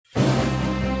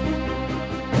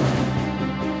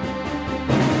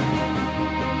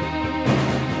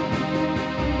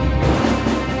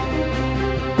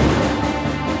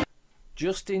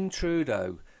Justin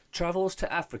Trudeau travels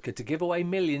to Africa to give away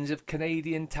millions of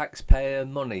Canadian taxpayer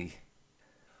money,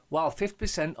 while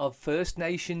 50% of First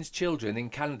Nations children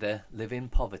in Canada live in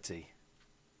poverty.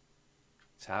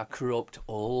 That's how corrupt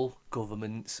all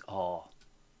governments are.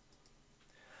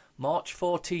 March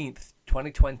 14th,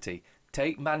 2020.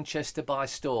 Take Manchester by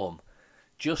storm.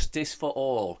 Justice for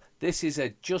all. This is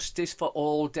a Justice for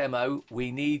all demo.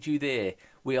 We need you there.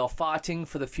 We are fighting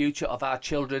for the future of our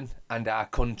children and our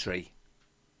country.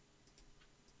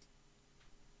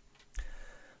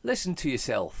 Listen to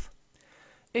yourself.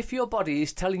 If your body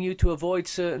is telling you to avoid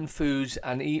certain foods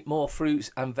and eat more fruits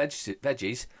and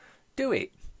veggies, do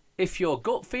it. If your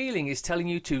gut feeling is telling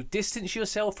you to distance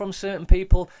yourself from certain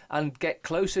people and get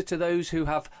closer to those who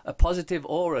have a positive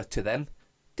aura to them,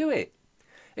 do it.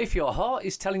 If your heart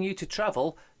is telling you to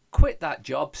travel, quit that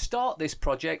job, start this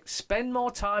project, spend more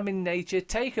time in nature,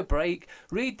 take a break,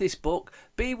 read this book,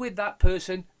 be with that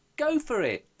person, go for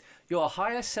it. Your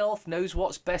higher self knows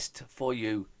what's best for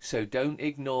you, so don't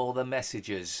ignore the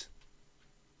messages.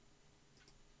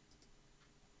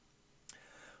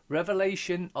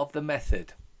 Revelation of the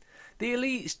method. The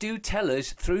elites do tell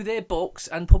us through their books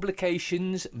and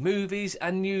publications, movies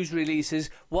and news releases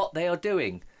what they are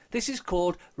doing. This is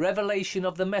called revelation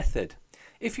of the method.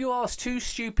 If you are too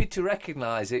stupid to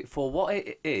recognise it for what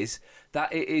it is,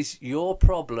 that it is your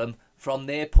problem from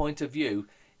their point of view,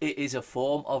 it is a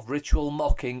form of ritual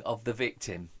mocking of the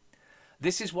victim.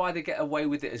 This is why they get away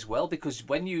with it as well, because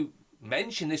when you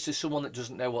mention this to someone that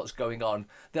doesn't know what's going on,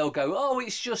 they'll go, oh,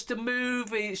 it's just a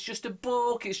movie, it's just a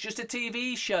book, it's just a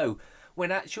TV show.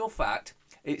 When actual fact,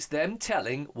 it's them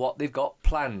telling what they've got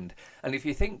planned. And if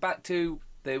you think back to,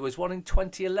 there was one in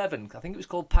 2011, I think it was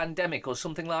called Pandemic or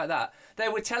something like that. They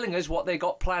were telling us what they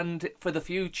got planned for the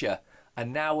future.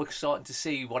 And now we're starting to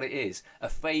see what it is. A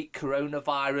fake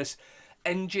coronavirus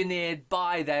engineered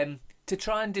by them to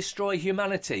try and destroy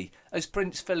humanity. As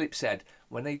Prince Philip said,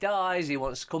 when he dies, he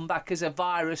wants to come back as a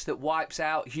virus that wipes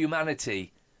out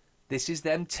humanity. This is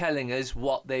them telling us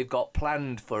what they've got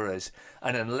planned for us.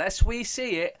 And unless we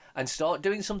see it and start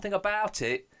doing something about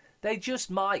it, they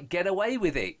just might get away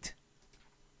with it.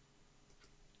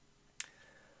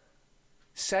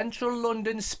 Central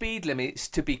London speed limits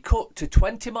to be cut to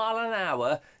 20 miles an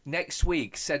hour next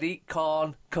week, Sadiq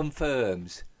Khan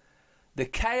confirms. The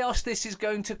chaos this is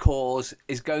going to cause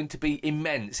is going to be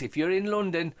immense. If you're in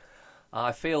London,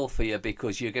 I feel for you,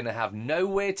 because you're going to have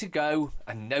nowhere to go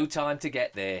and no time to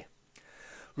get there.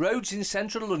 Roads in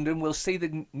central London will see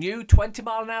the new 20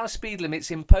 mile an hour speed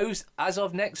limits imposed as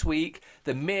of next week.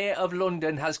 The Mayor of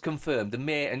London has confirmed. The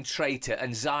Mayor and traitor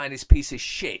and Zionist piece of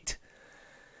shit.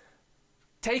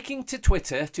 Taking to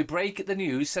Twitter to break the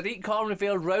news, Sadiq Khan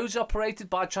revealed roads operated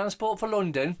by Transport for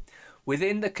London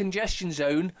within the congestion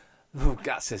zone,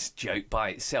 that's a joke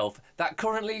by itself, that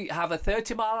currently have a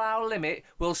 30 mile an hour limit,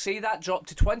 will see that drop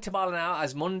to 20 mile an hour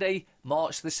as Monday,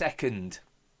 March the 2nd.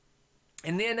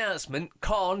 In the announcement,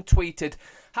 Khan tweeted,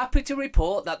 "Happy to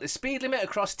report that the speed limit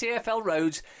across TfL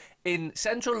roads in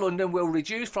central London will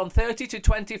reduce from 30 to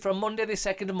 20 from Monday the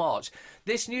 2nd of March.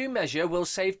 This new measure will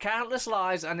save countless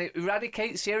lives and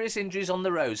eradicate serious injuries on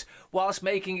the roads, whilst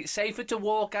making it safer to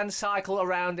walk and cycle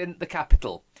around in the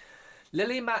capital."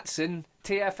 Lily Matson,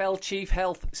 TfL Chief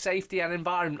Health, Safety and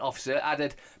Environment Officer,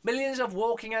 added, "Millions of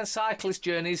walking and cyclist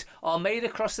journeys are made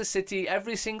across the city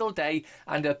every single day,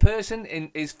 and a person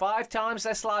is 5 times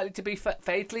less likely to be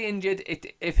fatally injured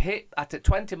if hit at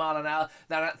 20 mile an hour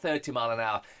than at 30 mile an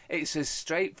hour. It's as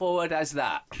straightforward as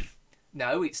that."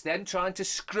 No, it's them trying to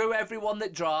screw everyone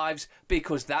that drives,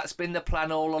 because that's been the plan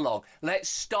all along. Let's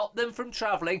stop them from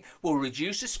travelling. We'll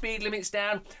reduce the speed limits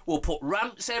down. We'll put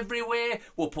ramps everywhere.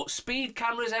 We'll put speed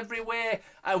cameras everywhere.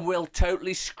 And we'll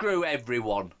totally screw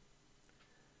everyone.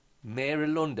 Mayor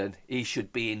of London, he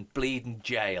should be in bleeding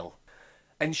jail.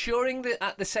 Ensuring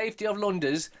that the safety of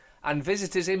Londoners and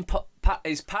visitors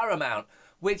is paramount,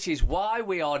 which is why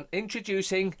we are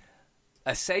introducing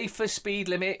a safer speed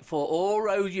limit for all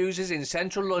road users in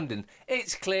central London.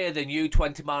 It's clear the new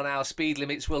 20 mile an hour speed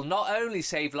limits will not only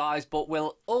save lives, but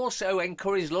will also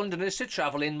encourage Londoners to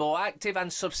travel in more active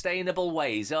and sustainable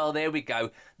ways. Oh, there we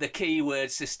go. The key word,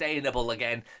 sustainable,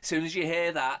 again. As soon as you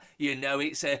hear that, you know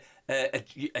it's a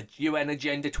UN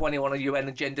Agenda 21 or UN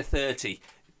Agenda 30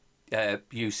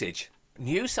 usage.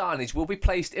 New signage will be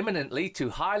placed imminently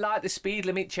to highlight the speed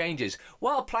limit changes,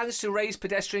 while plans to raise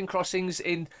pedestrian crossings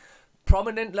in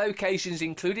prominent locations,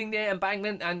 including the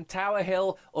Embankment and Tower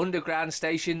Hill Underground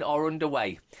Station, are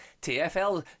underway.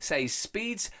 TfL says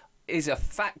speeds is a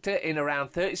factor in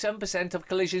around 37% of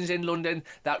collisions in London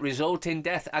that result in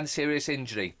death and serious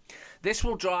injury. This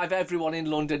will drive everyone in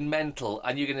London mental,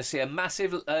 and you're going to see a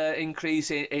massive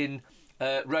increase in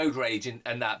road rage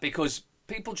and that, because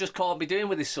people just can't be doing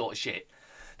with this sort of shit.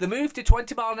 The move to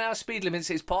 20-mile-an-hour speed limits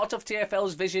is part of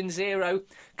TfL's Vision Zero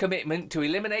commitment to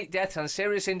eliminate death and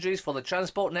serious injuries for the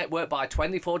transport network by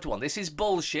 2041. This is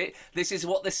bullshit. This is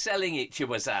what they're selling it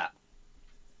to us at.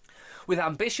 With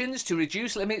ambitions to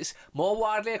reduce limits more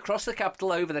widely across the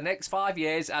capital over the next 5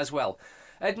 years as well.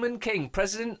 Edmund King,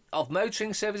 president of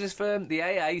motoring services firm the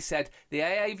AA, said the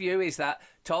AA view is that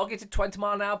targeted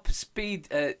 20-mile-an-hour speed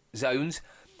zones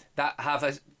that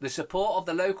have the support of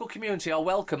the local community are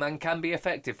welcome and can be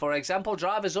effective. For example,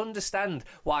 drivers understand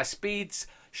why speeds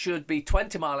should be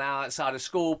 20 mile an hour outside of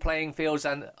school, playing fields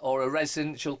or a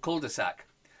residential cul-de-sac.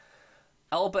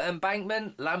 Albert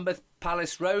Embankment, Lambeth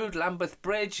Palace Road, Lambeth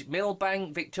Bridge,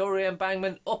 Millbank, Victoria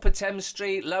Embankment, Upper Thames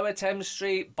Street, Lower Thames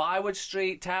Street, Byward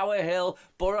Street, Tower Hill,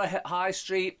 Borough High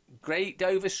Street, Great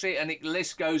Dover Street, and the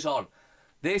list goes on.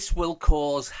 This will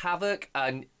cause havoc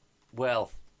and,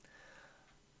 well,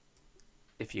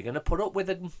 if you're going to put up with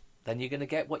them, then you're going to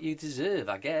get what you deserve,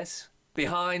 I guess.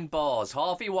 Behind bars,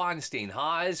 Harvey Weinstein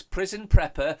hires prison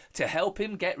prepper to help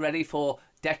him get ready for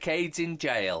decades in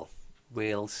jail.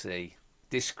 We'll see.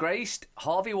 Disgraced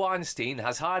Harvey Weinstein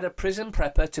has hired a prison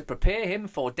prepper to prepare him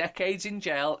for decades in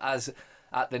jail as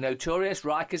at the notorious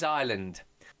Rikers Island.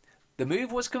 The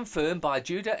move was confirmed by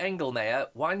Judah Engelmeyer,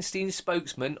 Weinstein's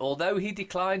spokesman, although he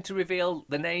declined to reveal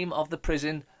the name of the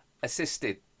prison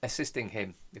assisting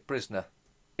him, the prisoner.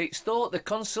 It's thought the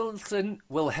consultant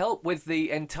will help with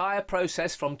the entire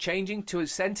process from changing to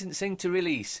sentencing to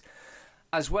release,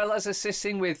 as well as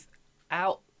assisting with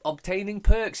obtaining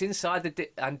perks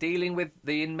inside and dealing with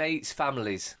the inmates'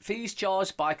 families. Fees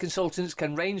charged by consultants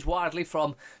can range widely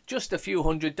from just a few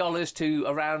 $100s to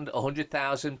around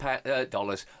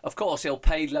 $100,000. Of course, he'll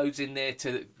pay loads in there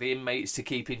to the inmates to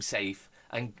keep him safe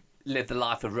and live the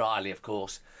life of Riley, of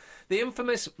course. The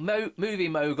infamous movie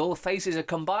mogul faces a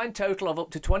combined total of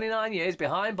up to 29 years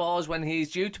behind bars when he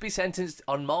is due to be sentenced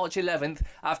on March 11th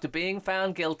after being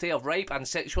found guilty of rape and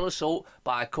sexual assault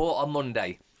by a court on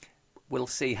Monday. We'll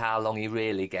see how long he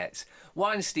really gets.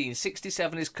 Weinstein,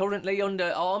 67, is currently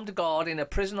under armed guard in a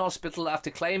prison hospital after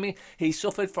claiming he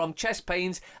suffered from chest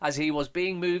pains as he was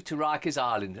being moved to Rikers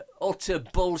Island. Utter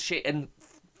bullshit and...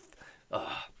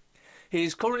 He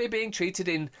is currently being treated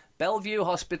in Bellevue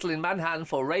Hospital in Manhattan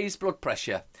for raised blood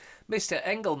pressure. Mr.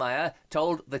 Engelmeyer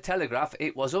told The Telegraph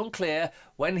it was unclear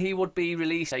when he would be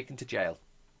released, taken to jail.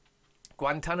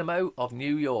 Guantanamo of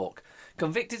New York.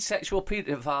 Convicted sexual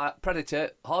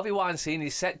predator Harvey Weinstein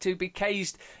is set to be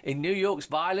cased in New York's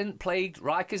violent-plagued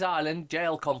Rikers Island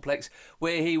jail complex,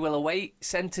 where he will await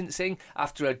sentencing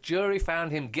after a jury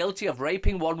found him guilty of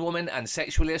raping one woman and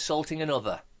sexually assaulting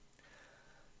another.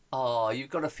 Oh, you've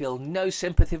got to feel no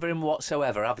sympathy for him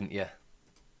whatsoever, haven't you?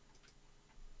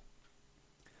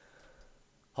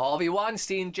 Harvey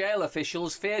Weinstein jail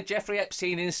officials fear Jeffrey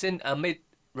Epstein incident amid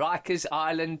Rikers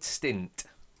Island stint.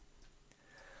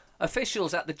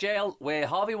 Officials at the jail where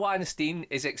Harvey Weinstein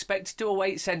is expected to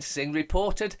await sentencing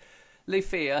reportedly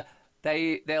fear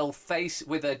they'll face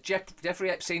with a Jeffrey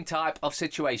Epstein type of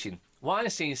situation.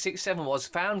 Weinstein, 67, was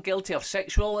found guilty of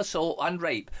sexual assault and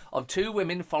rape of two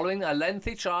women following a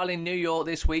lengthy trial in New York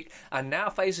this week and now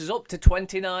faces up to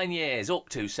 29 years.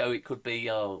 So it could be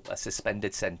a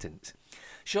suspended sentence.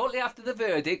 Shortly after the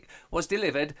verdict was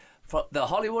delivered,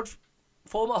 the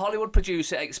former Hollywood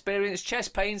producer experienced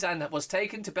chest pains and was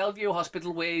taken to Bellevue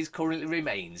Hospital where he currently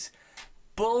remains.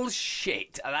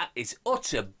 Bullshit. That is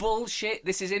utter bullshit.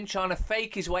 This is him trying to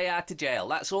fake his way out of jail.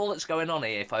 That's all that's going on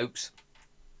here, folks.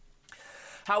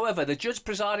 However, the judge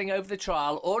presiding over the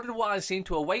trial ordered Weinstein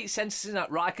to await sentencing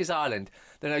at Rikers Island,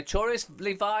 the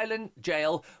notoriously violent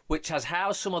jail which has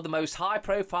housed some of the most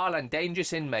high-profile and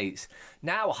dangerous inmates.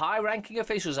 Now, high-ranking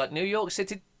officials at New York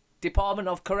City Department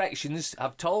of Corrections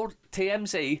have told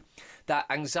TMZ that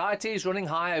anxiety is running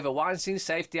high over Weinstein's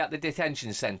safety at the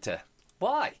detention centre.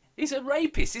 Why? He's a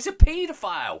rapist. He's a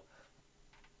paedophile.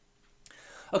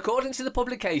 According to the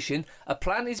publication, a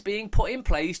plan is being put in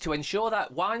place to ensure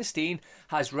that Weinstein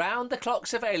has round-the-clock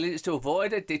surveillance to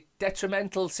avoid a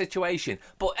detrimental situation.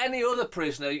 But any other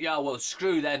prisoner, yeah, well,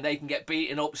 screw them. They can get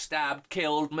beaten up, stabbed,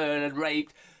 killed, murdered,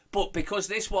 raped. But because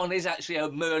this one is actually a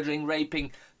murdering,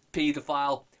 raping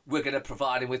paedophile, we're going to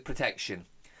provide him with protection.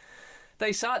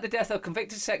 They cite the death of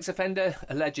convicted sex offender,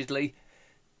 allegedly,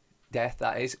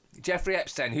 Jeffrey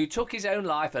Epstein, who took his own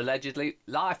life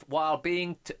while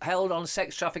being held on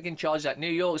sex trafficking charges at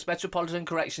New York's Metropolitan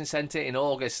Correction Centre in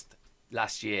August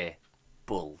last year.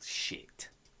 Bullshit.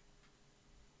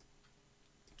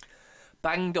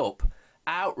 banged up.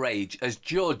 Outrage as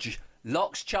judge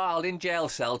locks child in jail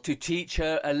cell to teach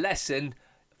her a lesson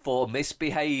for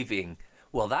misbehaving.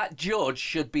 Well, that judge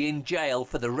should be in jail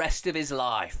for the rest of his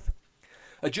life.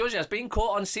 A judge has been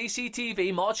caught on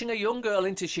CCTV marching a young girl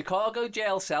into Chicago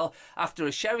jail cell after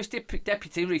a sheriff's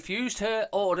deputy refused her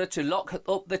order to lock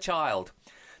up the child.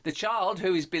 The child,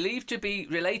 who is believed to be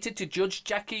related to Judge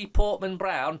Jackie Portman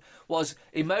Brown, was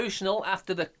emotional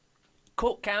after the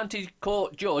Cook County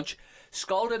Court judge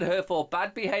scolded her for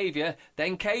bad behaviour,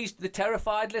 then caged the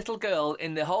terrified little girl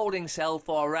in the holding cell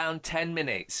for around 10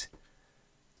 minutes.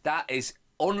 That is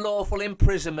unlawful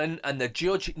imprisonment, and the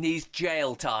judge needs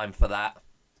jail time for that.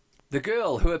 The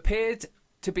girl, who appeared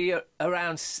to be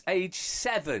around age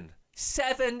 7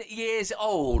 years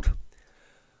old,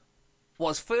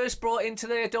 was first brought into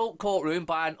the adult courtroom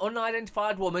by an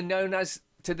unidentified woman known as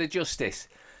to the justice.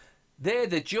 There,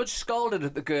 the judge scolded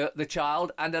at the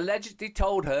child and allegedly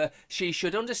told her she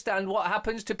should understand what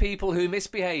happens to people who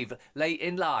misbehave late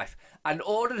in life, and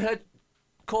ordered her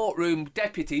courtroom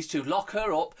deputies to lock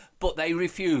her up, but they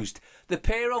refused. The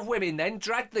pair of women then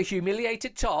dragged the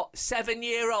humiliated tot,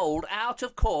 7-year-old, out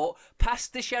of court,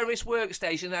 past the sheriff's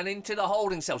workstation and into the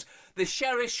holding cells. The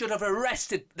sheriff should have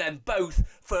arrested them both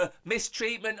for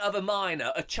mistreatment of a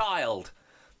minor, a child.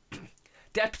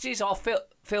 Deputies are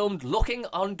filmed looking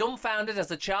on dumbfounded as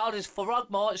the child is frog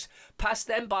marched past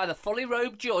them by the fully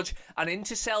robed judge and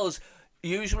into cells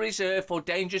usually reserved for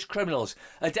dangerous criminals.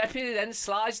 A deputy then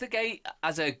slides the gate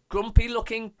as a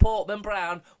grumpy-looking Portman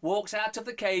Brown walks out of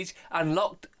the cage and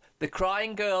locked the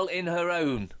crying girl on her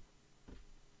own.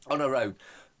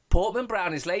 Portman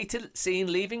Brown is later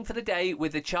seen leaving for the day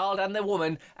with the child and the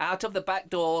woman out of the back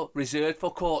door reserved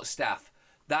for court staff.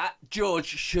 That judge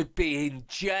should be in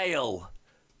jail.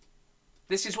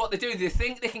 This is what they do. They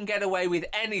think they can get away with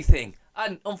anything,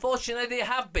 and unfortunately they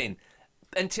have been.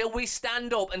 Until we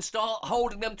stand up and start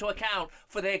holding them to account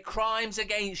for their crimes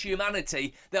against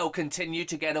humanity, they'll continue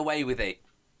to get away with it.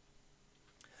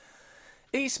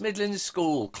 East Midlands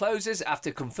school closes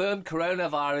after confirmed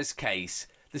coronavirus case.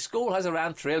 The school has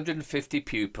around 350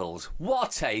 pupils.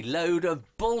 What a load of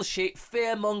bullshit,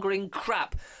 fear-mongering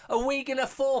crap. Are we going to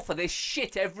fall for this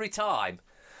shit every time?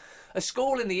 A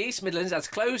school in the East Midlands has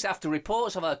closed after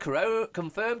reports of a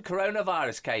confirmed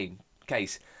coronavirus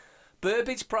case.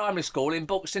 Burbage Primary School in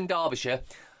Buxton, Derbyshire,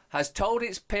 has told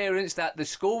its parents that the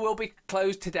school will be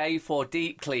closed today for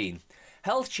deep clean.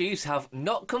 Health chiefs have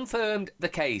not confirmed the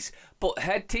case, but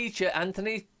head teacher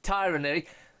Anthony Tyranny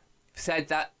said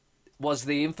that was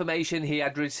the information he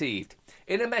had received.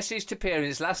 In a message to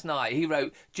parents last night, he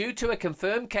wrote, "Due to a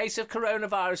confirmed case of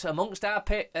coronavirus amongst our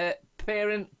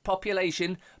parent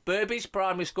population, Burbage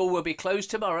Primary School will be closed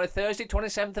tomorrow, Thursday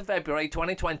 27th of February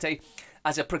 2020,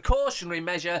 as a precautionary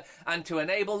measure and to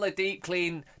enable the deep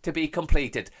clean to be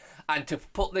completed, and to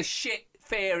put the shit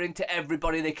fear into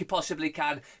everybody they possibly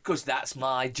can, because that's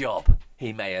my job,"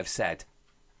 he may have said.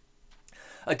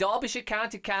 A Derbyshire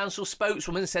County Council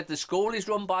spokeswoman said the school is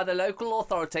run by the local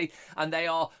authority and they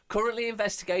are currently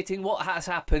investigating what has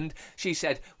happened. She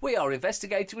said, "We are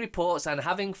investigating reports and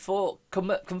having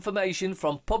confirmation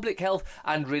from Public Health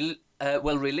and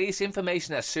will release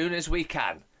information as soon as we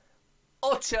can."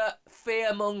 Utter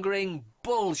fear-mongering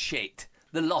bullshit,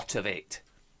 the lot of it.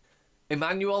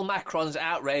 Emmanuel Macron's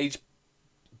outrage,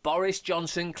 Boris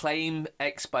Johnson claim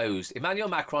exposed. Emmanuel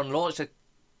Macron launched a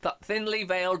thinly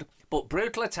veiled but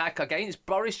brutal attack against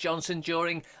Boris Johnson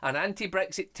during an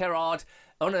anti-Brexit tirade,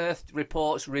 unearthed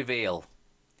reports reveal.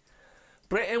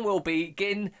 Britain will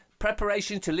begin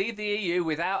preparations to leave the EU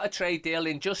without a trade deal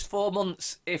in just 4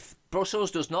 months if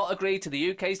Brussels does not agree to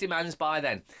the UK's demands by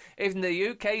then. In the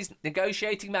UK's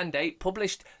negotiating mandate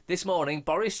published this morning,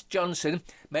 Boris Johnson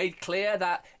made clear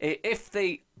that if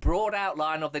the broad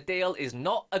outline of the deal is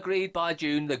not agreed by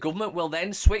June, the government will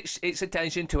then switch its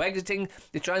attention to exiting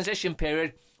the transition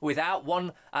period without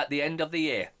one at the end of the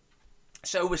year.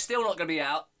 So we're still not going to be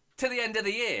out to the end of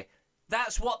the year.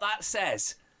 That's what that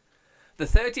says. The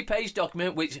 30-page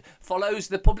document, which follows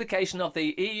the publication of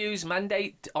the EU's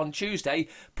mandate on Tuesday,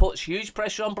 puts huge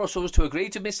pressure on Brussels to agree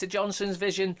to Mr Johnson's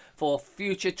vision for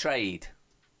future trade.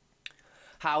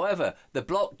 However, the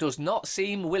bloc does not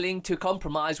seem willing to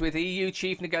compromise with EU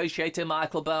chief negotiator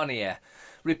Michael Barnier,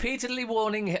 repeatedly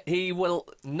warning he will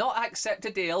not accept a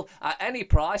deal at any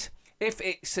price if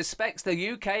it suspects the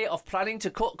UK of planning to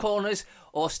cut corners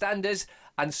or standards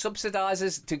and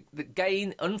subsidises to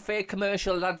gain unfair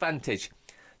commercial advantage,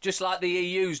 just like the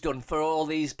EU's done for all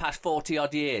these past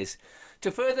 40-odd years.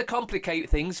 To further complicate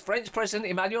things, French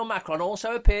President Emmanuel Macron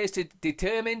also appears to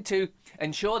determined to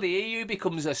ensure the EU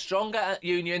becomes a stronger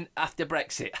union after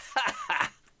Brexit.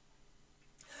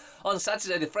 On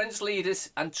Saturday, the French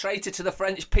leaders and traitor to the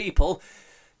French people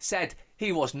said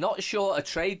he was not sure a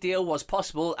trade deal was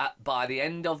possible by the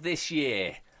end of this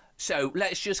year. So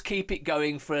let's just keep it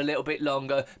going for a little bit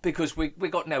longer, because we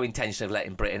got no intention of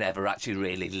letting Britain ever actually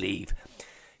really leave.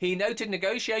 He noted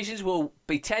negotiations will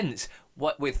be tense,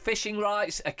 with fishing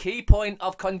rights a key point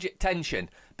of contention,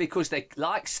 because they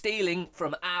like stealing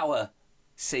from our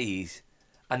seas,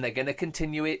 and they're going to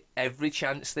continue it every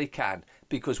chance they can,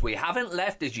 because we haven't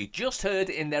left, as you just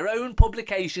heard in their own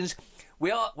publications,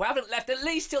 we haven't left at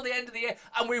least till the end of the year,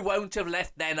 and we won't have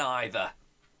left then either.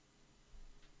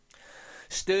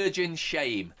 Sturgeon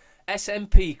shame.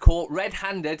 SNP caught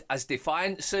red-handed as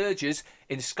defiant surgers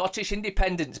in Scottish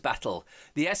independence battle.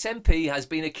 The SNP has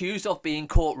been accused of being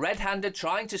caught red-handed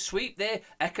trying to sweep their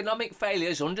economic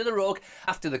failures under the rug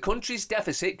after the country's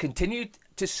deficit continued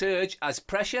to surge as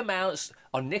pressure mounts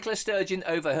on Nicola Sturgeon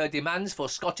over her demands for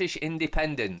Scottish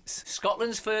independence.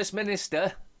 Scotland's First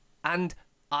Minister, and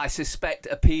I suspect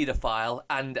a paedophile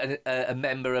and a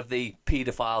member of the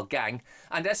paedophile gang,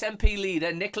 and SNP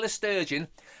leader Nicola Sturgeon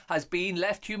has been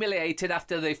left humiliated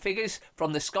after the figures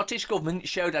from the Scottish Government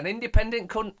showed an independent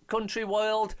country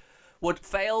world would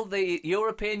fail the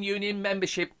European Union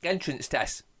membership entrance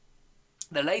test.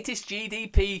 The latest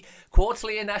GDP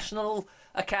quarterly and national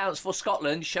accounts for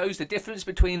Scotland shows the difference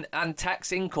between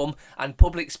tax income and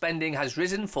public spending has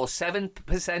risen from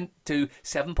 7% to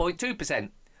 7.2%.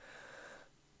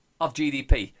 of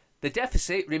GDP. The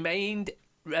deficit remained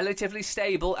relatively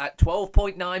stable at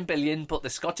 12.9 billion, but the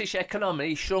Scottish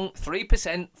economy shrunk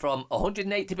 3% from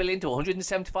 180 billion to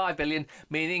 175 billion,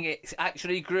 meaning it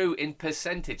actually grew in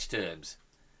percentage terms.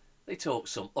 They talk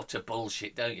some utter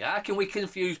bullshit, don't you? How can we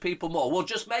confuse people more? We'll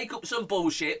just make up some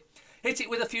bullshit, hit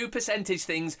it with a few percentage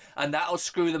things, and that'll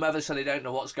screw them over so they don't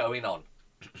know what's going on.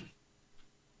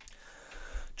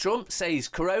 Trump says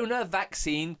corona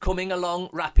vaccine coming along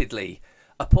rapidly.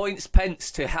 Appoints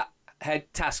Pence to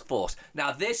head task force.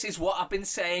 Now, this is what I've been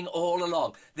saying all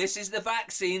along. This is the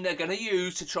vaccine they're going to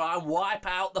use to try and wipe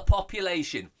out the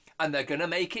population. And they're going to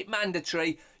make it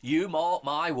mandatory. You mark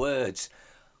my words.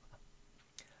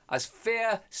 As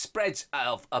fear spreads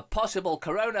of a possible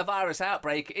coronavirus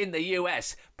outbreak in the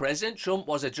US, President Trump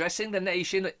was addressing the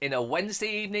nation in a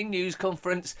Wednesday evening news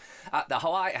conference at the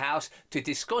White House to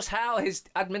discuss how his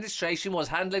administration was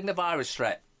handling the virus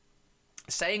threat,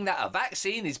 saying that a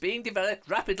vaccine is being developed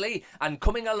rapidly and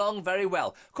coming along very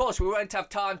well. Of course, we won't have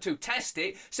time to test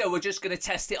it, so we're just going to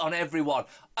test it on everyone.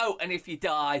 Oh, and if you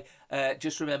die,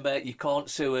 just remember you can't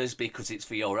sue us because it's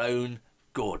for your own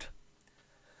good.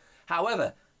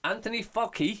 However, Anthony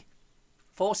Fauci,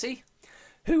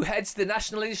 who heads the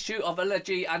National Institute of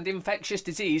Allergy and Infectious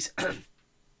Disease,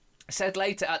 said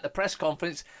later at the press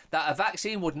conference that a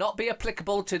vaccine would not be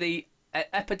applicable to the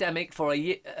epidemic for a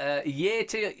year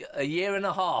to a year and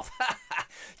a half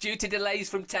due to delays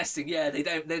from testing. Yeah, they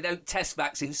don't test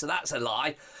vaccines, so that's a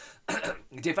lie.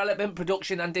 Development,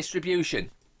 production and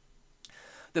distribution.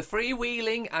 The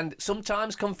freewheeling and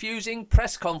sometimes confusing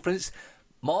press conference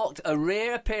marked a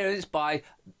rare appearance by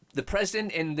the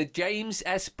president in the James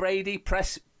S. Brady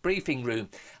press briefing room,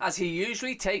 as he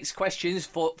usually takes questions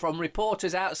from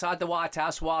reporters outside the White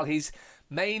House while his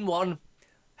main one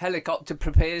helicopter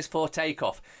prepares for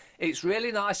takeoff. It's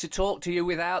really nice to talk to you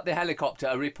without the helicopter,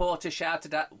 a reporter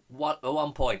shouted at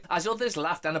one point, as others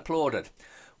laughed and applauded.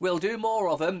 We'll do more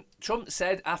of them, Trump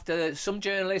said after some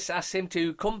journalists asked him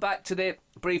to come back to the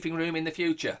briefing room in the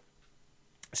future.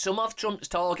 Some of Trump's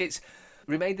targets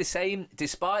remained the same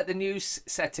despite the new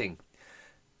setting.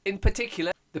 In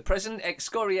particular, the president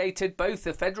excoriated both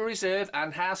the Federal Reserve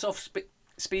and House of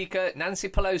Speaker Nancy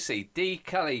Pelosi, D.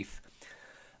 Calif,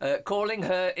 calling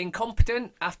her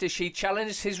incompetent after she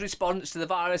challenged his response to the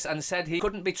virus and said he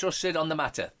couldn't be trusted on the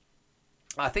matter.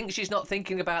 I think she's not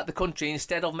thinking about the country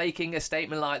instead of making a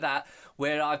statement like that,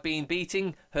 where I've been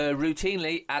beating her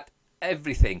routinely at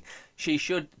everything. She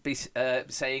should be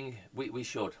saying we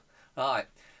should. All right.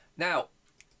 Now,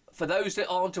 for those that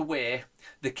aren't aware,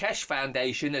 the KESHE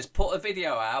Foundation has put a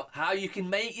video out how you can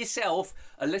make yourself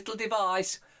a little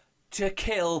device to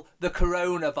kill the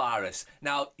coronavirus.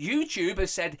 Now, YouTube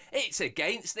has said it's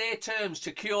against their terms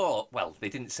to cure, well, they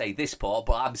didn't say this part,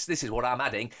 but this is what I'm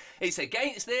adding. It's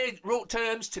against their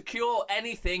terms to cure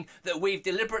anything that we've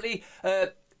deliberately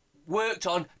worked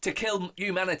on to kill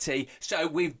humanity, so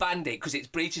we've banned it because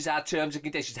it breaches our terms and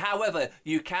conditions. However,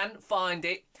 you can find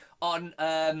it on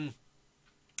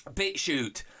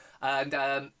BitChute, and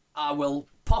I will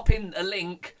pop in a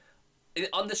link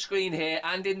on the screen here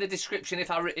and in the description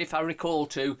if I recall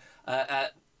to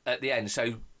at the end,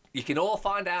 so you can all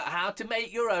find out how to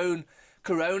make your own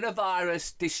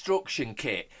coronavirus destruction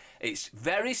kit. It's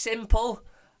very simple.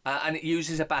 And it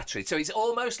uses a battery. So it's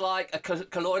almost like a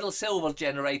colloidal silver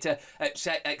generator,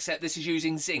 except this is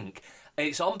using zinc.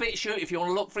 It's on BitChute if you want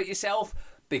to look for it yourself,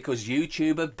 because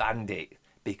YouTube have banned it,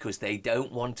 because they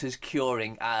don't want us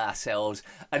curing ourselves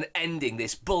and ending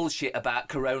this bullshit about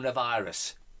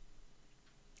coronavirus.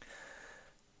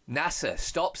 NASA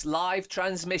stops live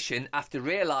transmission after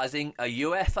realising a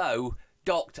UFO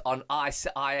docked on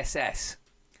ISS.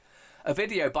 A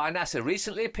video by NASA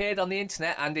recently appeared on the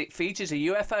internet and it features a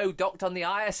UFO docked on the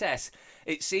ISS.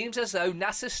 It seems as though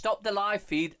NASA stopped the live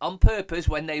feed on purpose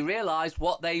when they realised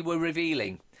what they were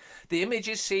revealing. The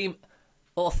images seem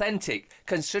authentic,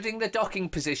 considering the docking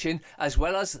position as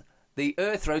well as the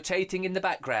Earth rotating in the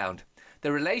background.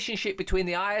 The relationship between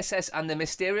the ISS and the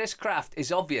mysterious craft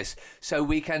is obvious, so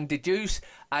we can deduce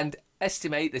and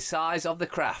estimate the size of the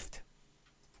craft.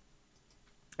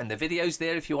 And the video's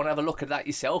there if you want to have a look at that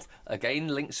yourself. Again,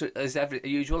 links as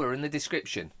usual are in the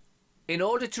description. In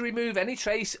order to remove any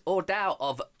trace or doubt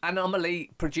of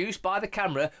anomaly produced by the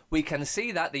camera, we can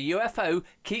see that the UFO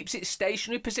keeps its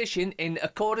stationary position in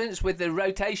accordance with the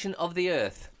rotation of the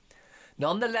Earth.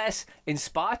 Nonetheless, in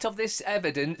spite of this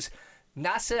evidence,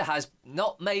 NASA has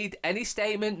not made any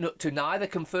statement to neither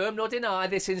confirm nor deny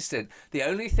this incident. The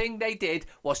only thing they did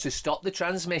was to stop the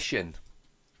transmission.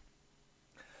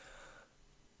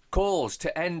 Calls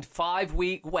to end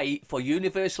 5-week wait for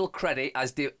universal credit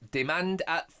as demand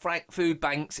at food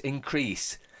banks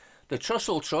increase. The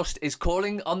Trussell Trust is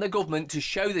calling on the government to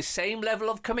show the same level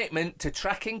of commitment to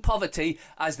tracking poverty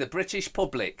as the British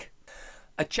public.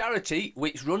 A charity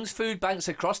which runs food banks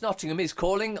across Nottingham is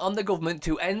calling on the government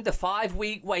to end the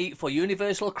 5-week wait for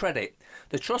universal credit.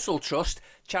 The Trussell Trust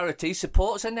charity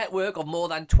supports a network of more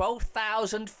than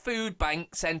 12,000 food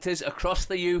bank centres across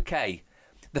the UK.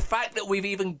 The fact that we've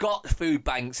even got food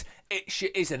banks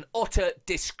is an utter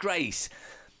disgrace.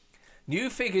 New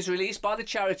figures released by the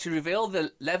charity reveal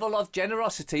the level of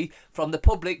generosity from the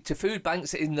public to food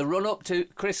banks in the run-up to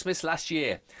Christmas last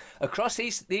year. Across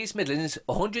these Midlands,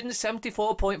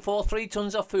 174.43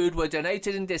 tonnes of food were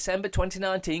donated in December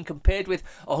 2019 compared with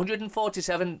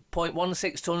 147.16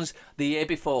 tonnes the year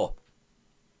before.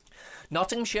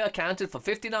 Nottinghamshire accounted for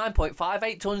 59.58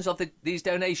 tonnes of these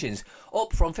donations,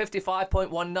 up from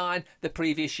 55.19 the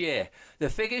previous year. The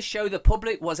figures show the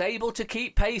public was able to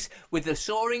keep pace with the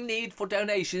soaring need for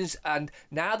donations, and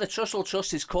now the Trussell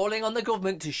Trust is calling on the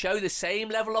government to show the same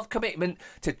level of commitment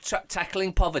to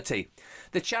tackling poverty.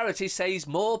 The charity says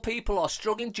more people are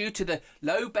struggling due to the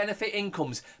low benefit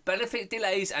incomes, benefit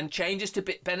delays and changes to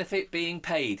benefit being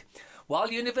paid.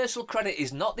 While universal credit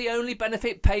is not the only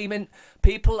benefit payment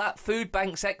people at food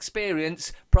banks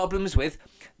experience problems with,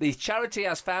 the charity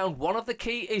has found one of the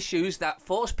key issues that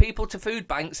force people to food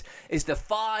banks is the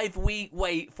 5-week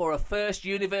wait for a first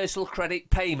universal credit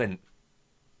payment.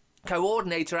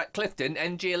 Coordinator at Clifton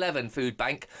NG11 Food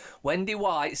Bank, Wendy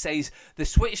White, says the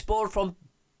switchboard from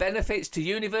benefits to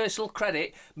universal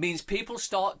credit means people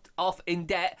start off in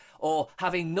debt or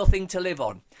having nothing to live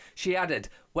on. She added,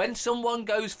 when someone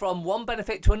goes from one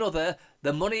benefit to another,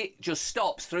 the money just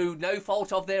stops through no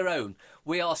fault of their own.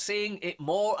 We are seeing it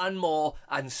more and more,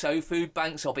 and so food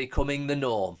banks are becoming the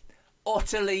norm.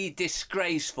 Utterly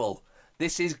disgraceful.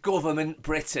 This is government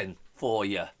Britain for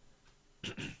you.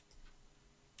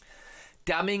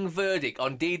 Damning verdict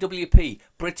on DWP.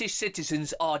 British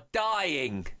citizens are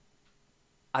dying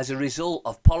as a result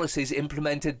of policies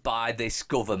implemented by this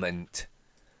government.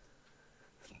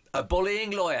 A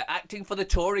bullying lawyer acting for the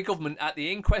Tory government at the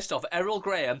inquest of Errol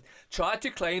Graham tried to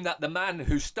claim that the man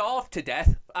who starved to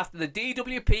death after the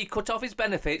DWP cut off his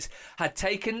benefits had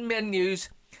taken menus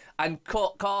and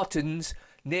cartons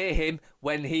near him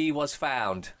when he was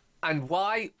found. And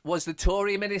why was the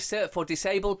Tory Minister for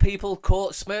Disabled People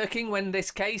caught smirking when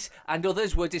this case and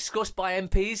others were discussed by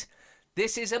MPs?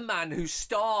 This is a man who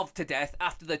starved to death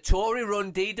after the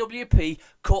Tory-run DWP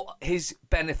cut his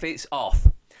benefits off.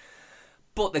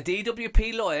 But the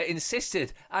DWP lawyer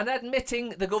insisted, and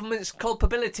admitting the government's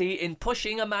culpability in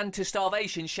pushing a man to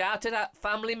starvation, shouted at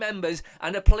family members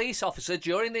and a police officer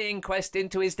during the inquest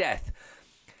into his death.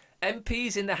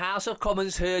 MPs in the House of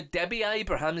Commons heard Debbie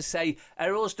Abrahams say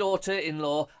Errol's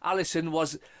daughter-in-law, Alison,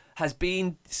 has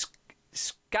been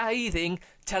scathing,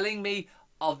 telling me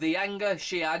of the anger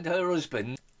she and her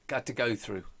husband had to go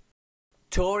through.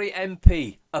 Tory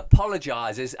MP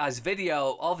apologises as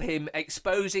video of him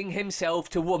exposing himself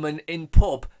to woman in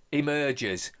pub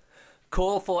emerges.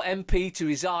 Call for MP to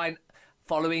resign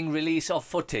following release of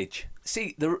footage.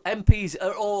 See, the MPs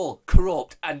are all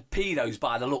corrupt and pedos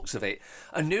by the looks of it.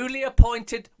 A newly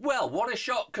appointed, well, what a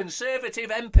shock, Conservative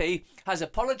MP has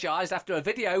apologised after a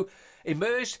video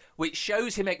emerged which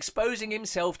shows him exposing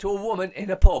himself to a woman in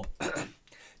a pub.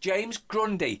 James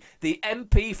Grundy, the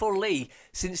MP for Lee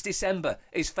since December,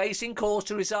 is facing calls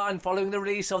to resign following the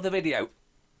release of the video.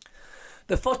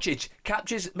 The footage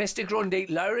captures Mr. Grundy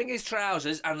lowering his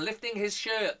trousers and lifting his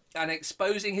shirt and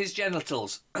exposing his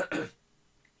genitals,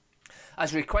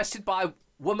 as requested by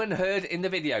woman heard in the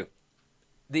video.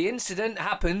 The incident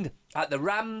happened at the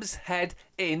Ram's Head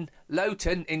Inn,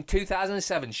 Loughton, in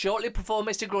 2007, shortly before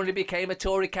Mr. Grundy became a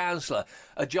Tory councillor,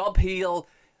 a job he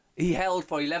held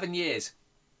for 11 years.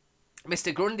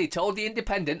 Mr. Grundy told The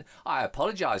Independent, "I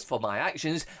apologise for my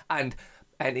actions and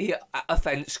any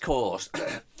offence caused.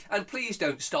 And please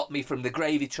don't stop me from the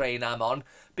gravy train I'm on,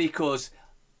 because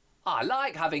I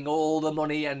like having all the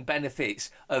money and benefits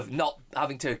of not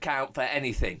having to account for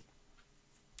anything."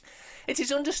 It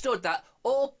is understood that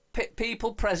all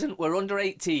people present were under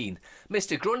 18.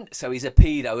 Mr. Grundy, so he's a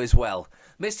pedo as well.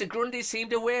 Mr. Grundy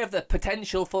seemed aware of the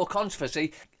potential for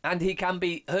controversy, and he can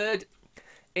be heard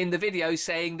in the video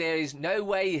saying there is no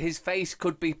way his face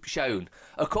could be shown.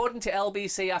 According to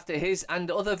LBC, after his and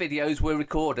other videos were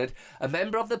recorded, a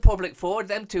member of the public forwarded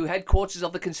them to headquarters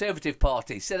of the Conservative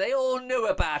Party, so they all knew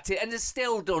about it and have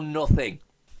still done nothing.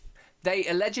 They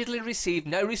allegedly received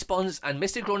no response, and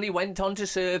Mr. Grundy went on to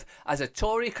serve as a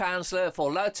Tory councillor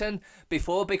for Loughton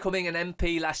before becoming an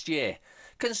MP last year.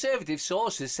 Conservative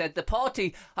sources said the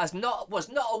party was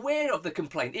not aware of the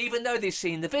complaint, even though they've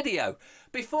seen the video.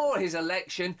 Before his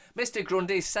election, Mr.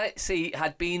 Grundy's seat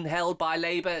had been held by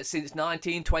Labour since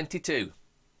 1922.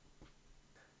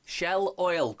 Shell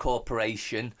Oil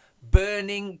Corporation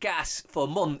burning gas for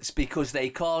months because they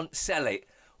can't sell it.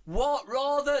 What,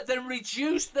 rather than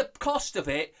reduce the cost of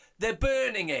it, they're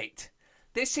burning it.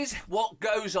 This is what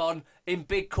goes on in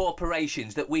big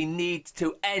corporations that we need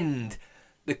to end.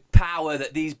 The power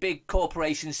that these big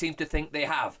corporations seem to think they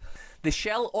have. The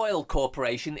Shell Oil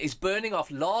Corporation is burning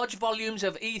off large volumes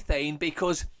of ethane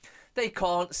because they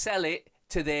can't sell it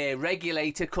to their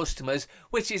regulator customers,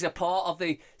 which is a part of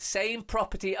the same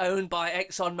property owned by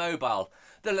ExxonMobil.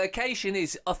 The location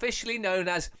is officially known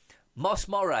as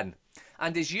Mossmoran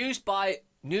and is used by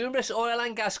numerous oil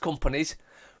and gas companies.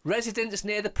 Residents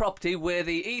near the property where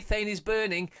the ethane is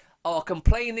burning are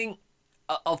complaining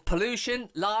of pollution,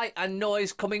 light and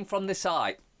noise coming from the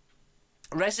site.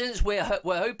 Residents were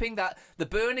hoping that the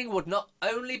burning would not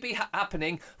only be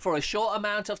happening for a short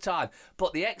amount of time,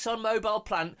 but the ExxonMobil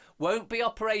plant won't be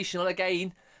operational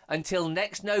again until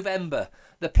next November.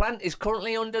 The plant is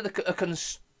currently under a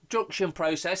construction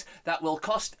process that will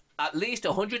cost at least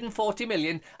 140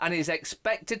 million and is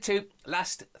expected to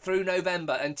last through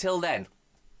November. Until then,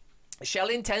 Shell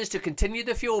intends to continue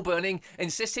the fuel burning,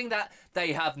 insisting that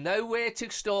they have nowhere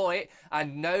to store it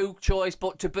and no choice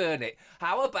but to burn it.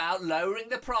 How about lowering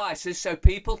the prices so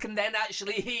people can then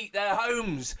actually heat their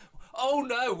homes? Oh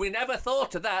no, we never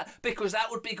thought of that, because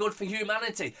that would be good for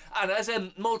humanity. And as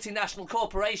a multinational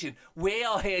corporation, we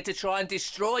are here to try and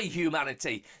destroy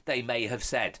humanity, they may have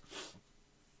said.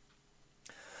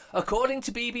 According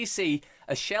to BBC,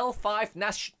 a Shell 5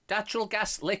 natural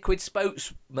gas liquid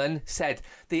spokesman said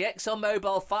the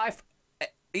ExxonMobil 5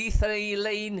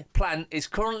 ethylene plant is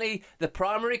currently the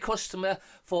primary customer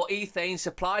for ethane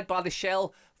supplied by the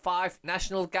Shell 5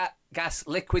 national gas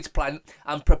liquids plant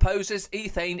and proposes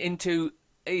ethane into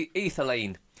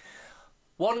ethylene.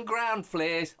 One ground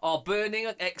flares are burning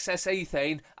excess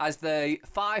ethane, as the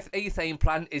 5 ethane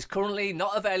plant is currently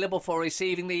not available for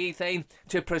receiving the ethane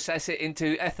to process it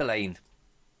into ethylene.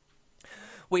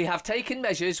 We have taken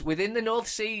measures within the North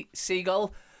Sea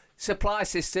Seagull supply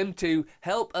system to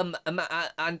help and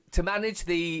to manage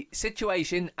the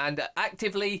situation, and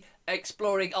actively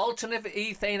exploring alternative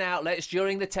ethane outlets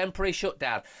during the temporary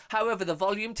shutdown. However, the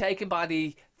volume taken by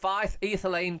the 5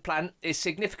 ethylene plant is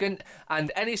significant,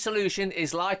 and any solution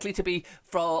is likely to be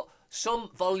for some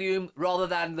volume rather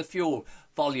than the full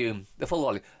volume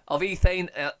of ethane.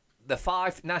 The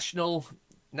 5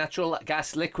 natural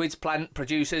gas liquids plant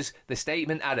producers, the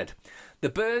statement added. The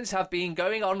burns have been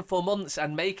going on for months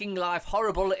and making life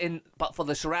horrible but for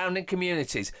the surrounding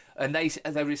communities, and they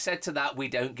said to that, we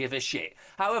don't give a shit.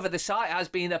 However, the site has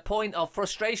been a point of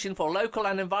frustration for local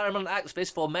and environmental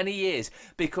activists for many years,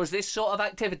 because this sort of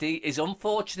activity is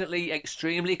unfortunately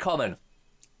extremely common.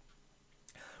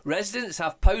 Residents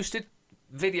have posted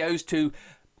videos to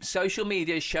social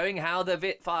media showing how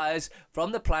the fires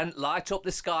from the plant light up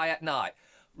the sky at night.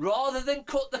 Rather than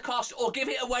cut the cost or give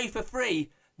it away for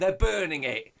free, they're burning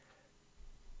it.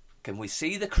 Can we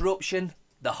see the corruption?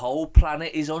 the whole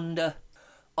planet is under.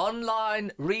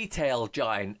 Online retail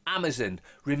giant Amazon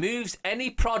removes any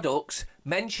products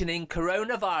mentioning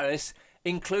coronavirus,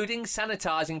 including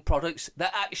sanitizing products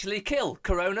that actually kill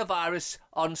coronavirus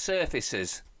on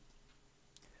surfaces.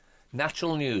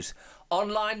 Natural news.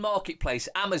 Online marketplace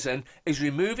Amazon is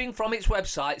removing from its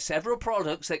website several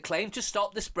products that claim to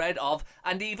stop the spread of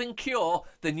and even cure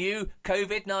the new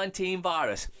COVID-19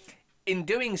 virus. In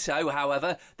doing so,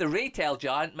 however, the retail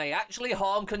giant may actually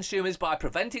harm consumers by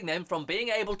preventing them from being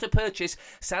able to purchase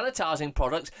sanitizing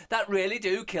products that really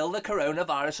do kill the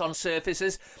coronavirus on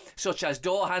surfaces such as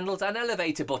door handles and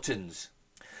elevator buttons.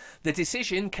 The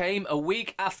decision came a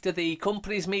week after the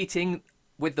company's meeting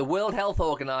with the World Health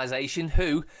Organization,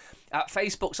 who, at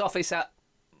Facebook's office at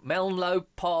Menlo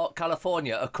Park,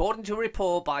 California. According to a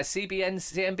report by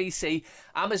CNBC,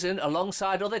 Amazon,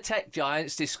 alongside other tech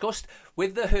giants, discussed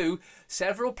with the WHO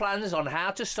several plans on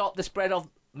how to stop the spread of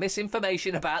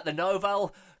misinformation about the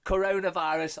novel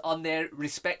coronavirus on their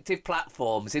respective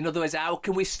platforms. In other words, how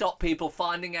can we stop people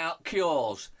finding out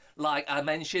cures? Like I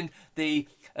mentioned, the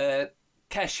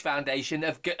KESHE Foundation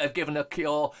have given a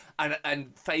cure,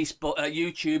 and Facebook,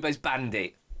 YouTube has banned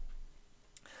it.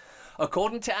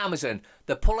 According to Amazon,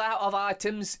 the pullout of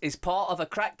items is part of a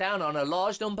crackdown on a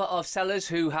large number of sellers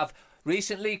who have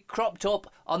recently cropped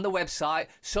up on the website,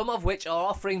 some of which are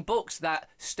offering books that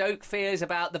stoke fears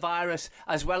about the virus,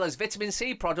 as well as vitamin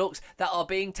C products that are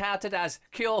being touted as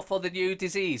cure for the new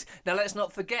disease. Now, let's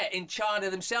not forget, in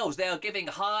China themselves, they are giving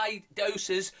high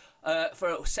doses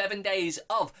for 7 days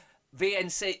of vitamin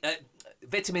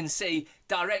C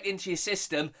direct into your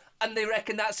system, and they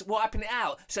reckon that's wiping it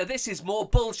out. So this is more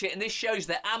bullshit, and this shows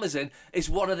that Amazon is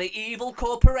one of the evil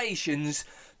corporations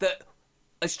that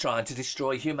is trying to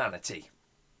destroy humanity.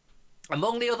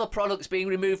 Among the other products being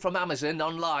removed from Amazon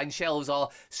online shelves are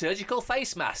surgical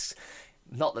face masks.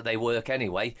 Not that they work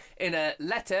anyway. In a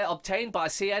letter obtained by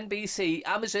CNBC,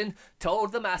 Amazon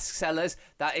told the mask sellers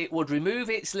that it would remove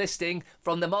its listing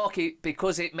from the market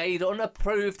because it made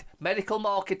unapproved medical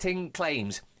marketing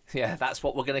claims. Yeah, that's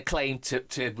what we're going to claim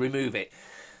to remove it.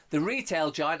 The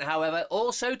retail giant, however,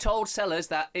 also told sellers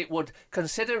that it would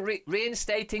consider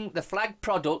reinstating the flagged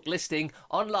product listing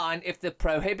online if the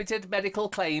prohibited medical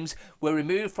claims were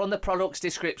removed from the product's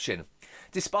description.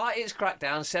 Despite its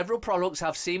crackdown, several products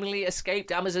have seemingly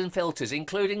escaped Amazon filters,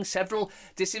 including several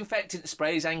disinfectant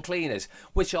sprays and cleaners,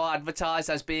 which are advertised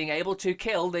as being able to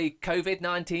kill the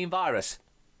COVID-19 virus.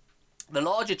 The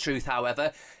larger truth,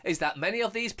 however, is that many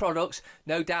of these products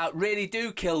no doubt really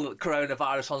do kill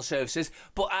coronavirus on surfaces,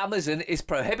 but Amazon is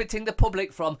prohibiting the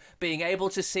public from being able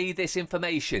to see this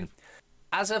information.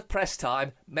 As of press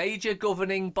time, major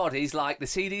governing bodies like the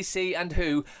CDC and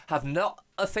WHO have not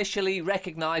officially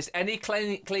recognised any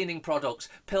cleaning products,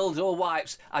 pills or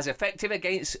wipes as effective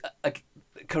against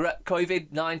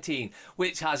COVID-19,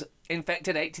 which has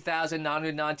infected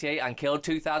 80,998 and killed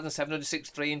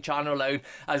 2,763 in China alone,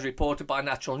 as reported by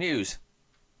Natural News.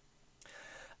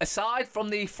 Aside from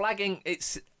the flagging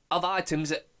of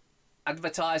items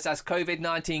advertised as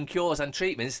COVID-19 cures and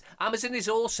treatments, Amazon is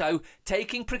also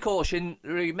taking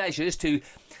precautionary measures to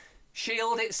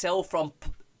shield itself from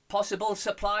possible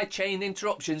supply chain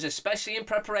interruptions, especially in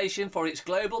preparation for its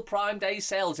global Prime Day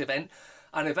sales event,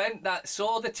 an event that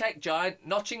saw the tech giant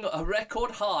notching a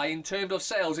record high in terms of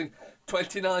sales in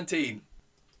 2019.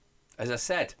 As I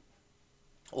said,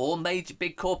 all major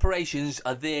big corporations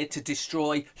are there to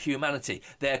destroy humanity.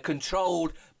 They're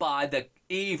controlled by the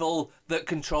evil that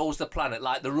controls the planet,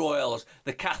 like the royals,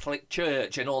 the Catholic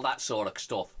Church and all that sort of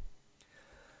stuff.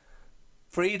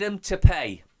 Freedom to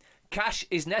pay. Cash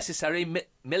is necessary.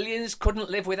 Millions couldn't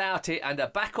live without it, and a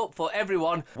backup for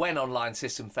everyone when online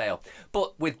systems fail.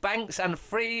 But with banks and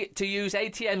free-to-use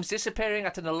ATMs disappearing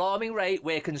at an alarming rate,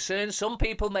 we're concerned some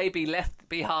people may be left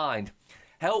behind.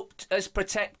 Help us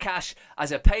protect cash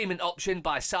as a payment option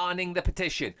by signing the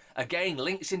petition. Again,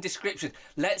 links in description.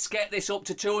 Let's get this up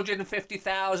to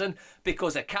 250,000,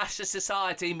 because a cashless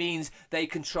society means they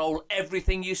control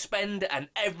everything you spend and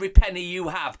every penny you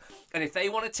have. And if they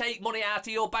want to take money out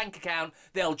of your bank account,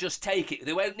 they'll just take it.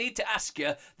 They won't need to ask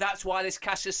you. That's why this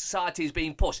cashless society is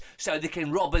being pushed, so they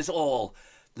can rob us all.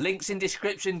 Links in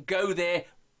description. Go there,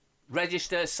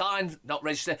 register, sign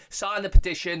the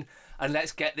petition, and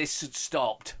let's get this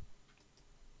stopped.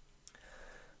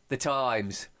 The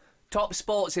Times. Top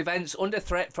sports events under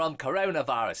threat from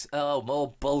coronavirus. Oh,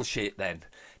 more bullshit then.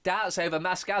 Doubts over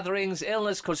mass gatherings.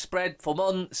 Illness could spread for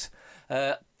months.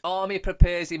 Army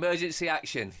prepares emergency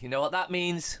action. You know what that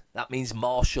means? That means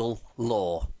martial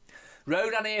law.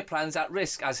 Road and air plans at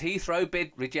risk as Heathrow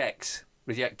bid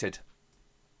rejected.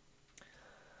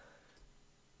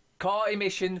 Car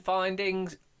emission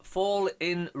findings fall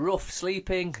in rough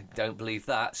sleeping. Don't believe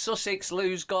that. Sussex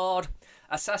lose guard.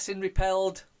 Assassin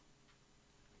repelled.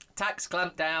 Tax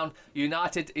clampdown.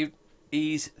 United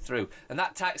ease through. And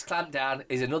that tax clampdown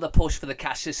is another push for the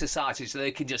cashless society, so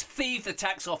they can just thieve the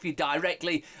tax off you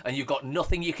directly and you've got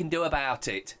nothing you can do about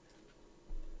it.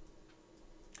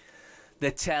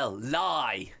 The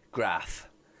lie graph.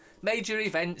 Major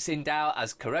events in doubt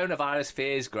as coronavirus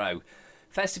fears grow.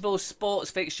 Festivals, sports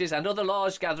fixtures and other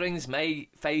large gatherings may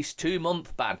face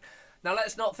 2-month ban. Now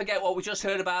let's not forget what we just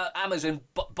heard about Amazon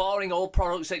barring all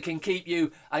products that can keep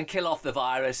you and kill off the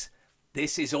virus.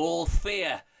 This is all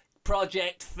fear.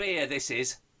 Project Fear, this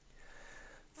is.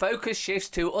 Focus shifts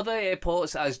to other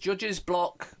airports as judges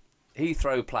block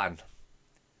Heathrow plan.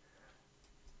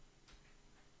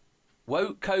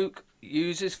 Woke coke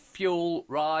users fuel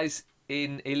rise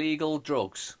in illegal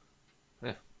drugs.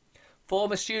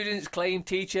 Former students claim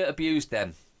teacher abused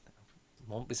them.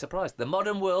 Won't be surprised. The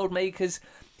modern world makes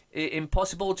it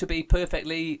impossible to be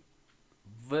perfectly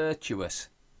virtuous.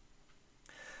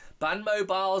 Ban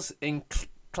mobiles in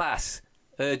class,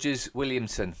 urges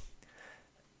Williamson.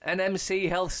 NMC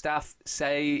health staff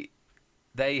say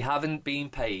they haven't been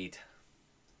paid.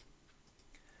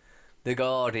 The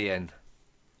Guardian.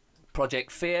 Project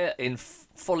Fear in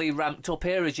fully ramped up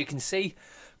here, as you can see.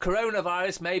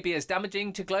 Coronavirus may be as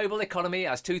damaging to global economy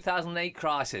as 2008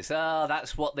 crisis.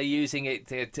 That's what they're using it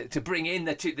to bring in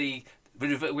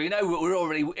we know we're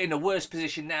already in a worse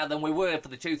position now than we were for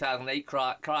the 2008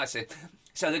 crisis.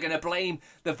 So they're going to blame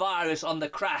the virus on the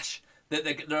crash that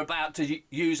they're about to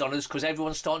use on us because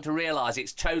everyone's starting to realise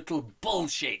it's total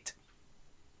bullshit.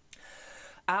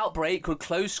 Outbreak could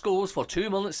close schools for 2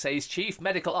 months, says Chief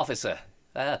Medical Officer.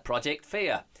 Project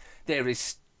Fear. There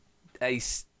is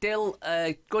still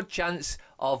a good chance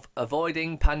of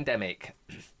avoiding pandemic.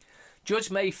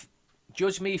 Judge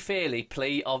me fairly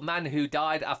plea of man who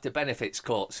died after benefits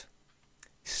cuts.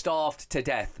 Starved to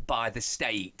death by the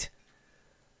state.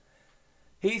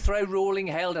 Heathrow ruling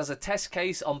hailed as a test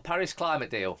case on Paris climate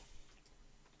deal.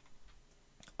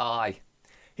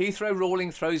 Heathrow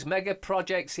ruling throws mega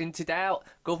projects into doubt.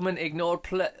 Government ignored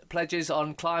pledges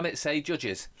on climate, say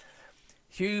judges.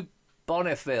 Hugh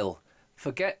Bonneville.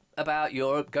 Forget about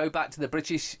Europe. Go back to the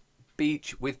British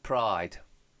beach with pride.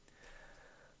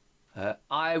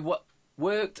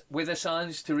 Worked with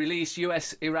Assange to release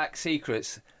US Iraq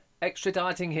secrets.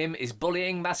 Extraditing him is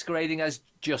bullying masquerading as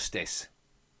justice.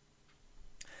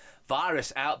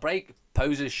 Virus outbreak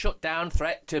poses shutdown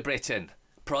threat to Britain.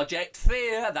 Project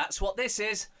Fear, that's what this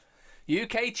is.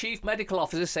 UK Chief Medical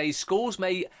Officer says schools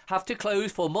may have to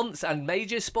close for months and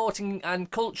major sporting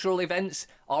and cultural events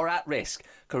are at risk.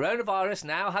 Coronavirus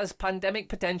now has pandemic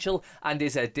potential and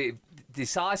is a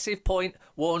decisive point,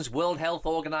 warns World Health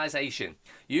Organization.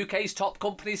 UK's top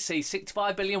companies see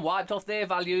 65 billion wiped off their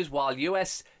values while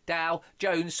US Dow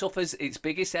Jones suffers its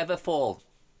biggest ever fall.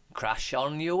 Crash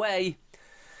on your way.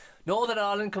 Northern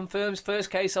Ireland confirms first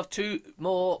case of 2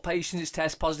 more patients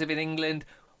test positive in England,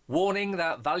 warning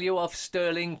that value of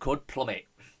sterling could plummet.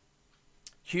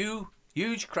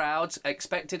 Huge crowds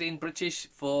expected in British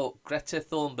for Greta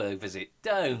Thunberg visit.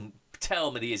 Don't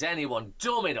tell me there's anyone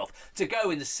dumb enough to go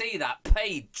and see that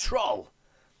paid troll.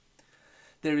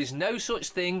 There is no such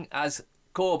thing as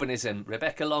Corbynism,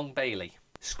 Rebecca Long Bailey.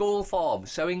 School farm,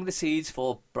 sowing the seeds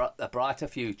for a brighter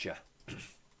future.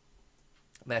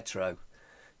 Metro.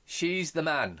 She's the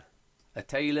man, a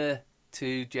tailor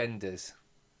to genders.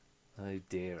 Oh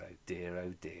dear, oh dear,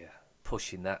 oh dear.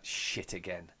 Pushing that shit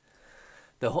again.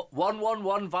 The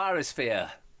 111 virus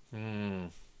fear.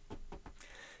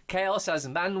 Chaos as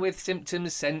man with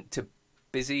symptoms sent to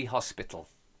busy hospital.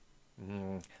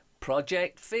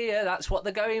 Project Fear, that's what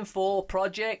they're going for.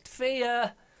 Project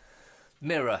Fear.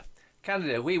 Mirror.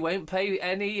 Canada, we won't pay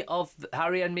any of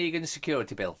Harry and Meghan's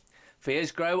security bill.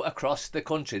 Fears grow across the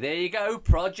country. There you go.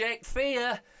 Project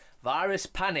Fear. Virus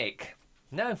panic.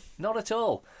 No, not at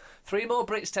all. 3 more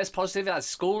Brits test positive as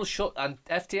schools shut and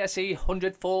FTSE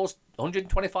 100 falls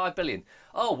 125 billion.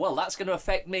 Oh, well, that's going to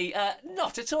affect me.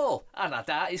 Not at all. And I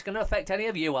doubt it's going to affect any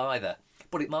of you either.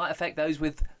 But it might affect those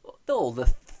with all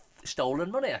the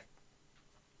stolen money.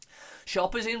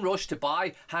 Shoppers in rush to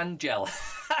buy hand gel.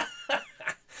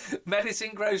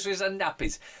 Medicine, groceries and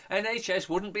nappies. NHS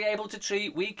wouldn't be able to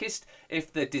treat weakest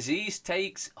if the disease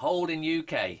takes hold in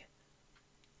UK.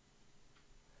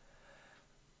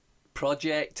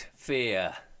 Project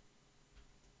Fear.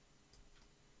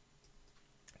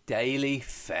 Daily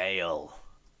fail.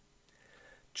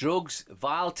 Drugs,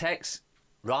 vile texts,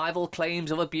 rival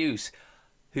claims of abuse.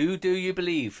 Who do you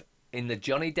believe in the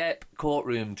Johnny Depp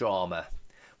courtroom drama?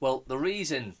 Well, the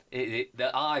reason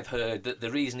that I've heard that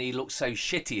the reason he looks so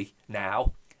shitty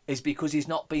now is because he's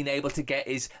not been able to get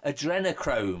his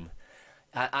adrenochrome.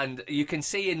 And you can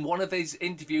see in one of his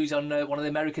interviews on one of the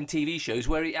American TV shows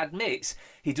where he admits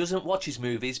he doesn't watch his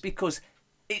movies because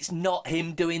it's not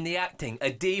him doing the acting. A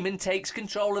demon takes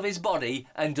control of his body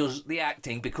and does the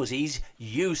acting because he's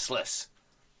useless.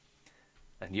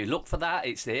 And you look for that,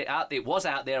 it was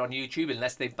out there on YouTube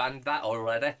unless they've banned that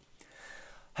already.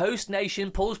 Host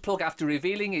nation pulls plug after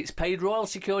revealing it's paid royal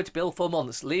security bill for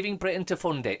months, leaving Britain to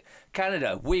fund it.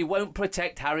 Canada, we won't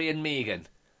protect Harry and Meghan.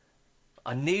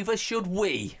 And neither should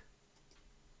we.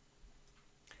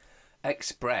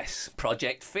 Express,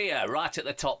 Project Fear, right at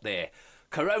the top there.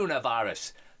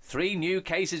 Coronavirus, 3 new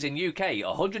cases in UK,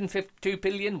 152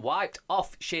 billion wiped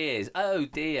off shares. Oh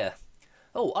dear.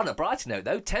 Oh, on a brighter note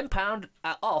though, £10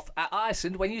 off at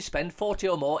Iceland when you spend 40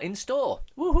 or more in store.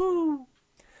 Woohoo!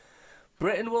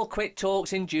 Britain will quit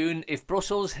talks in June if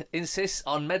Brussels insists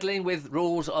on meddling with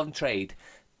rules on trade.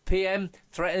 PM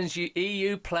threatens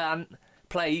EU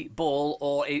play ball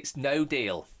or it's no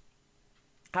deal.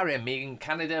 Harry and Meghan,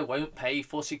 Canada won't pay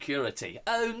for security.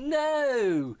 Oh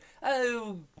no!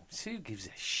 Oh, who gives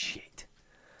a shit?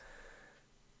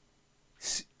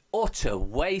 Utter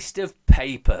waste of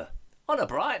paper. On a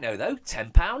bright note though,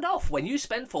 £10 off when you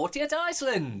spend 40 at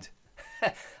Iceland.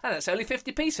 And that's only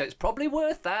 50p, so it's probably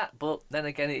worth that. But then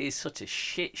again, it is such a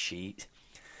shit sheet.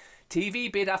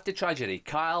 TV bid after tragedy.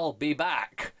 Kyle be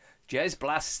back. Jez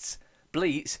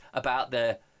bleats about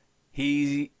the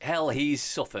hell he's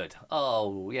suffered.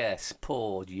 Oh, yes,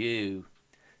 poor you.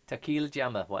 Tequila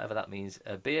jammer, whatever that means.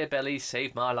 A beer belly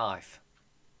saved my life.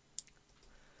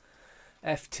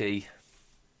 FT.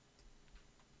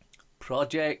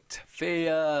 Project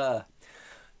Fear.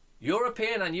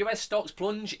 European and US stocks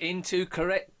plunge into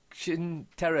correction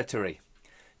territory.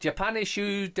 Japan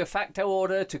issued de facto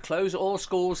order to close all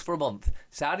schools for a month.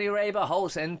 Saudi Arabia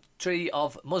halts entry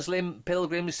of Muslim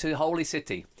pilgrims to Holy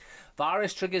City.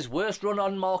 Virus triggers worst run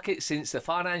on market since the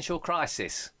financial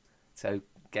crisis. So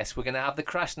guess we're going to have the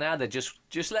crash now. They're just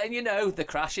letting you know the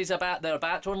crash is they're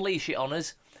about to unleash it on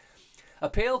us.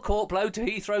 Appeal court blow to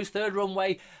Heathrow's third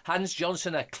runway hands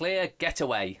Johnson a clear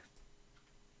getaway.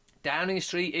 Downing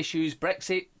Street issues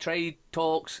Brexit trade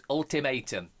talks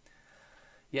ultimatum.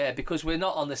 Yeah, because we're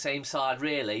not on the same side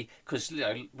really, because you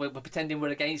know we're pretending we're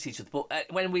against each other. But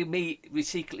when we meet, we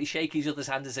secretly shake each other's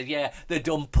hands and say, "Yeah, they're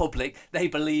done public." They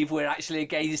believe we're actually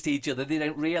against each other. They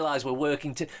don't realise we're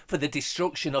working for the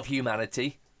destruction of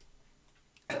humanity.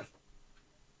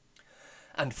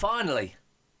 And finally,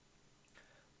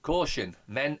 caution: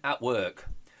 men at work.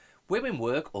 Women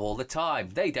work all the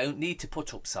time. They don't need to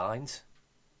put up signs.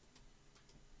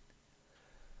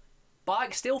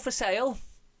 Bike still for sale?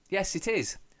 Yes, it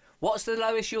is. What's the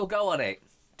lowest you'll go on it?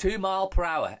 2 miles per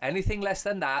hour. Anything less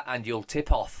than that and you'll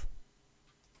tip off.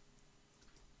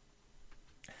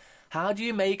 How do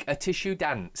you make a tissue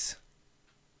dance?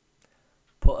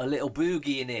 Put a little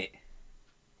boogie in it.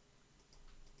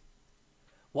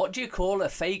 What do you call a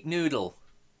fake noodle?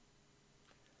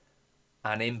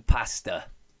 An impasta.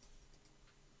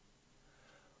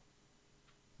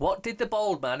 What did the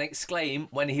bald man exclaim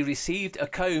when he received a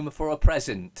comb for a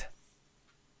present?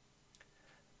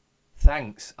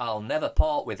 Thanks, I'll never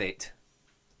part with it.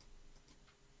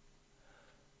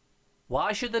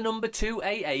 Why should the number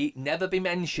 288 never be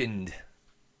mentioned?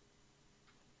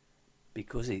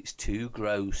 Because it's too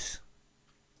gross.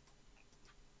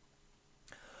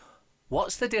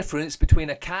 What's the difference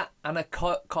between a cat and a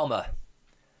comma?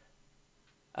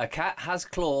 A cat has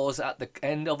claws at the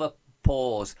end of a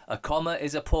pause. A comma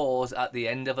is a pause at the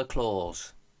end of a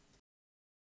clause.